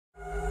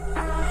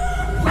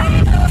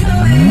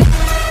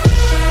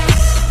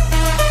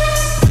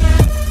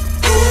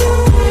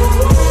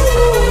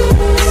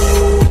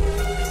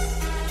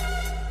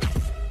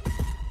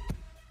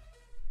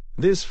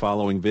This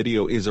following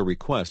video is a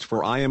request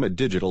for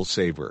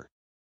IAmADigitalSaver.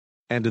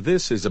 And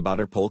this is about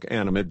a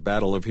PokeAnimate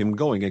battle of him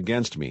going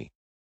against me.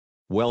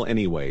 Well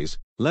anyways,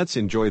 let's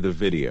enjoy the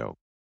video.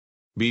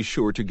 Be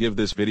sure to give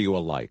this video a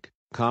like,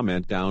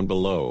 comment down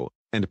below,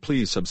 and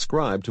please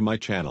subscribe to my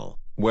channel.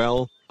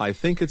 Well, I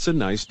think it's a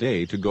nice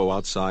day to go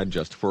outside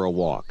just for a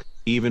walk,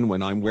 even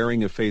when I'm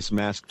wearing a face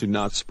mask to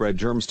not spread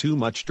germs too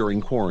much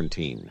during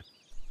quarantine.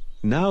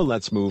 Now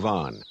let's move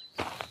on.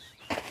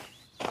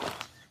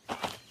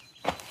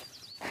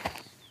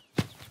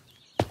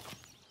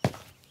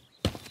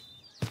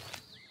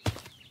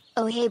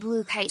 Oh hey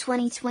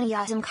BlueKai2020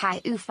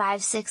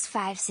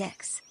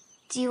 awesomecaillou5656.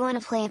 Do you want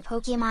to play a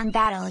Pokemon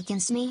battle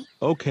against me?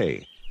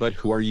 Okay, but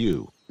who are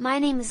you? My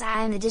name is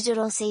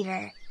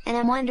IAmADigitalSaver, and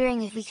I'm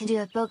wondering if we can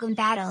do a Pokemon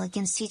battle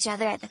against each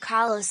other at the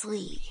Kalos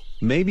League.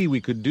 Maybe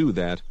we could do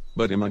that,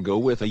 but I'ma go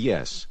with a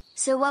yes.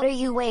 So what are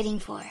you waiting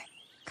for?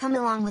 Come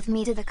along with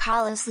me to the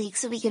Kalos League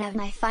so we can have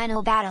my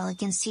final battle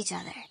against each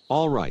other.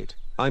 Alright,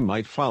 I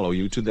might follow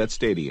you to that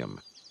stadium.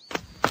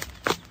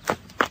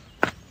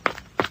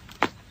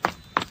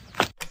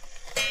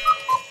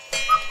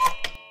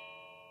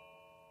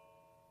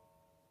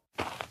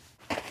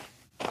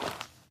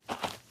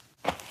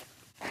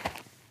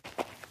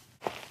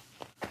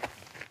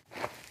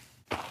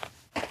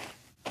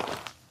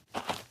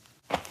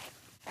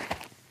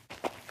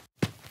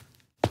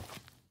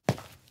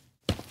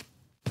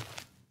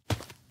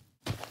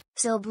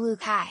 So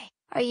BlueKai,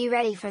 are you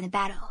ready for the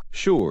battle?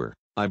 Sure,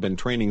 I've been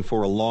training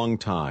for a long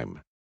time.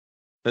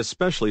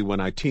 Especially when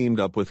I teamed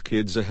up with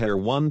Kids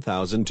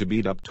 1000 to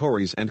beat up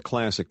Tories and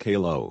Classic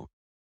Kalos.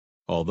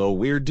 Although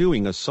we're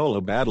doing a solo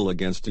battle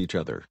against each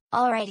other.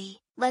 Alrighty,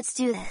 let's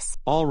do this.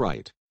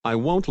 Alright, I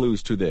won't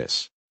lose to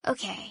this.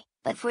 Okay,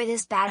 but for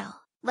this battle,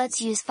 let's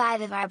use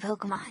 5 of our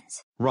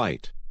Pokemons.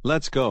 Right,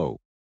 let's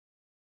go.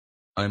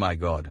 Oh my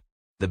god.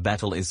 The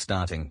battle is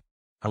starting.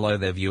 Hello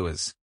there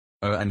viewers.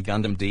 Oh and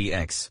Gundam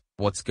DX,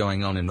 what's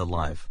going on in the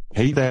live?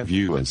 Hey there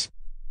viewers.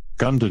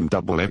 Gundam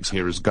XX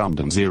here as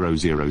Gundam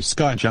 00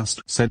 Sky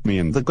just said me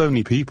and the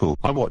Goni people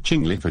are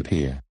watching live it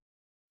here.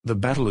 The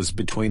battle is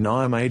between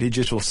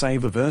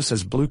IAmADigitalSaver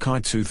versus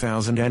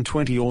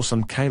BlueKai2020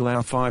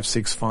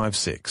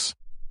 awesomecaillou5656.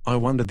 I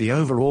wonder the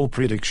overall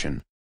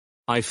prediction.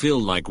 I feel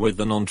like we're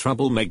the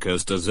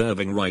non-troublemakers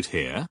deserving right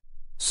here.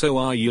 So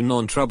are you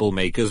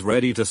non-troublemakers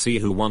ready to see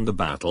who won the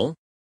battle?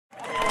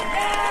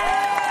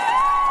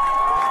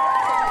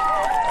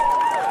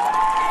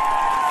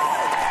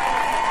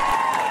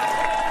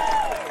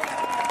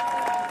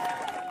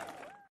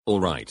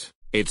 Alright,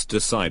 it's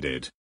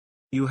decided.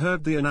 You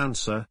heard the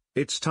announcer,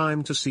 it's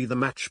time to see the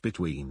match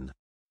between.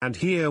 And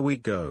here we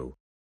go.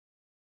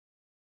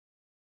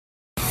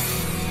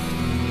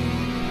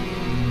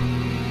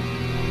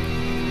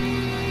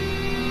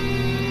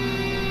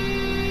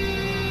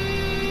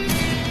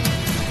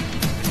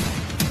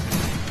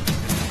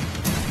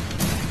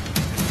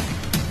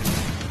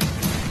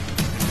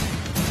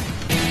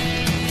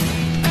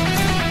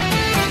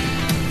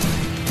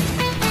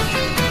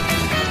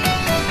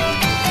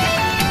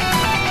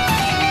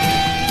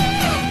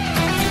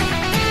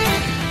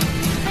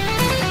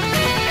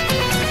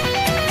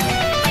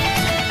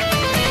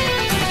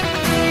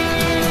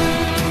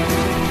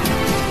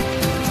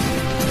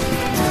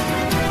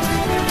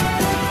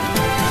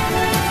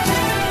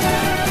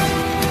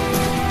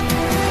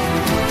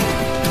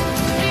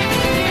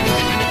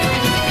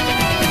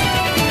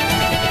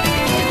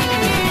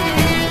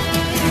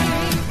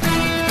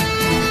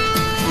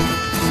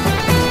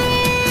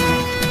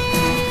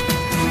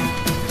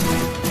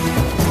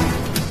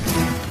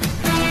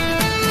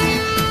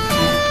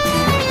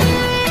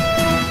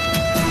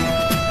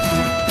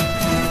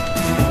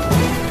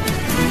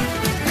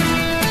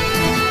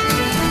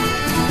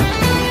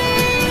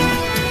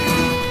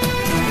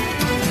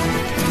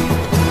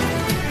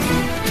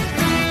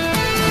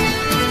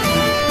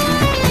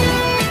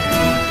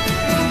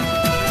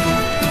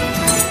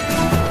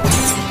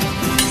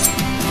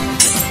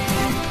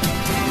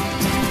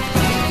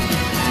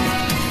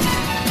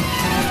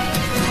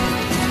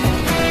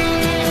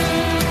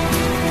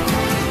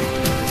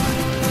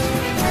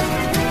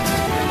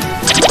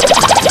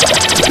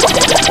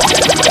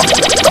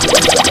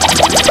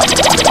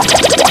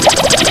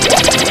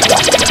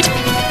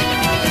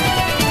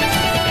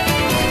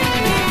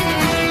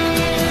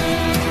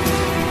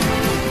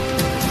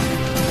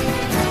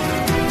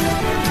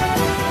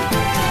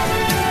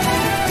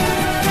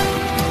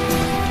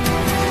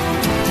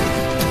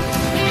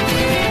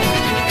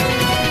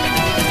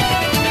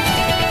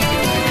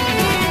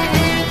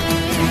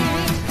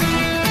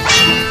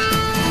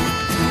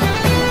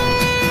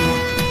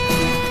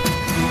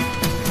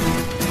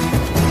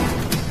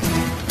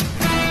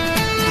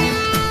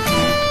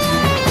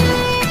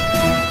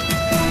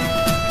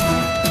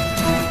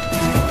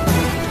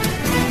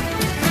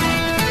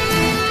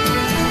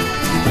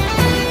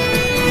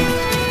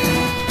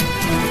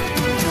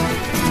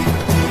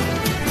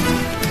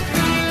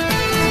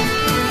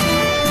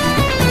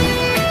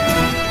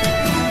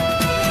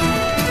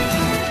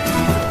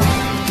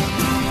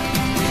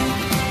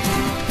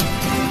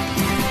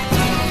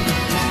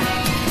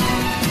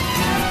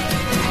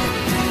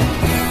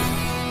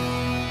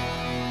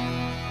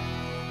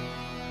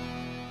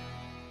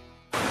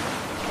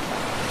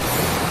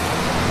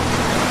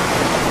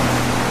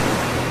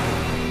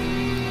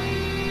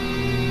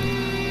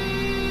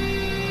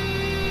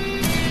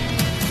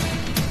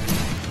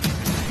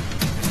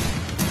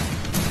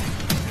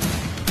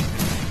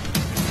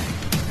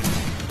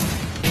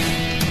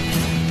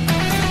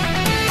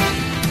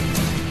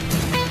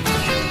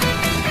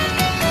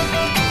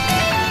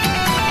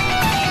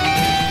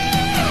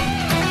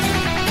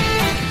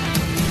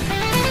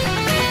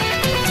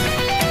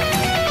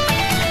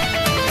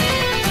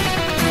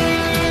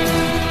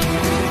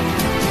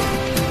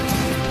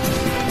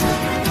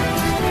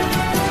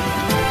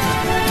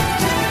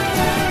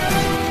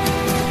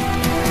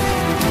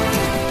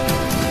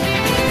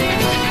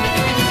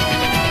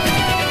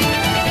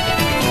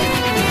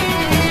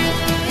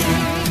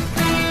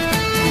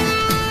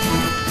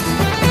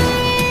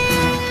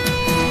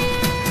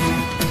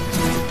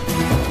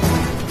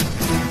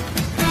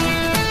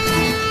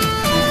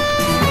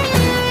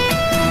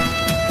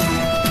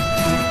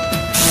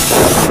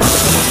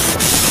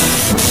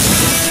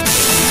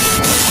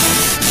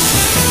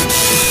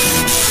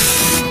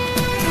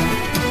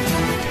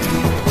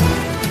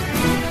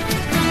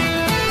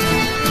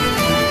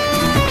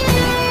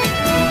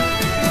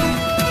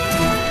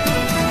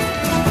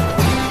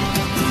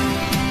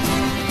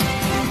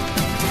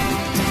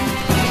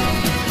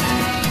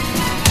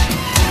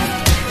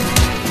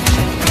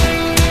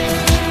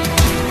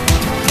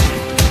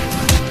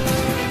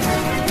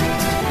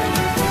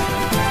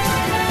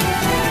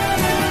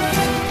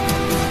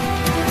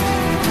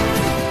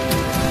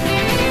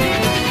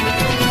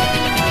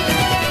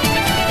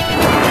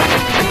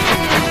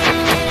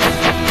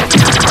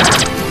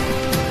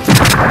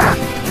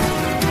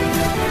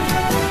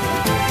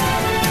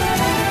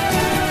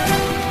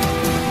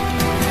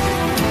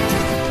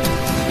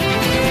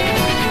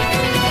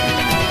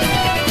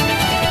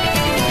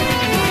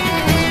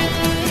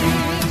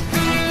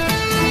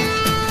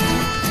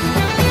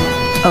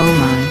 Oh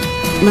my.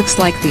 Looks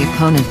like the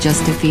opponent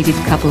just defeated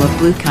couple of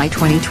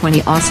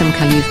BlueKai2020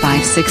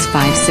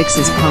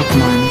 awesomecaillou5656's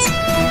Pokemons.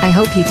 I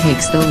hope he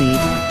takes the lead.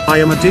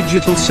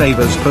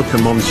 IAmADigitalSaver's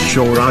Pokemons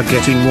sure are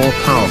getting more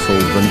powerful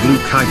than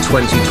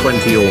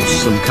BlueKai2020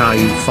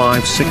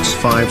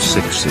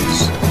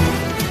 awesomecaillou5656's.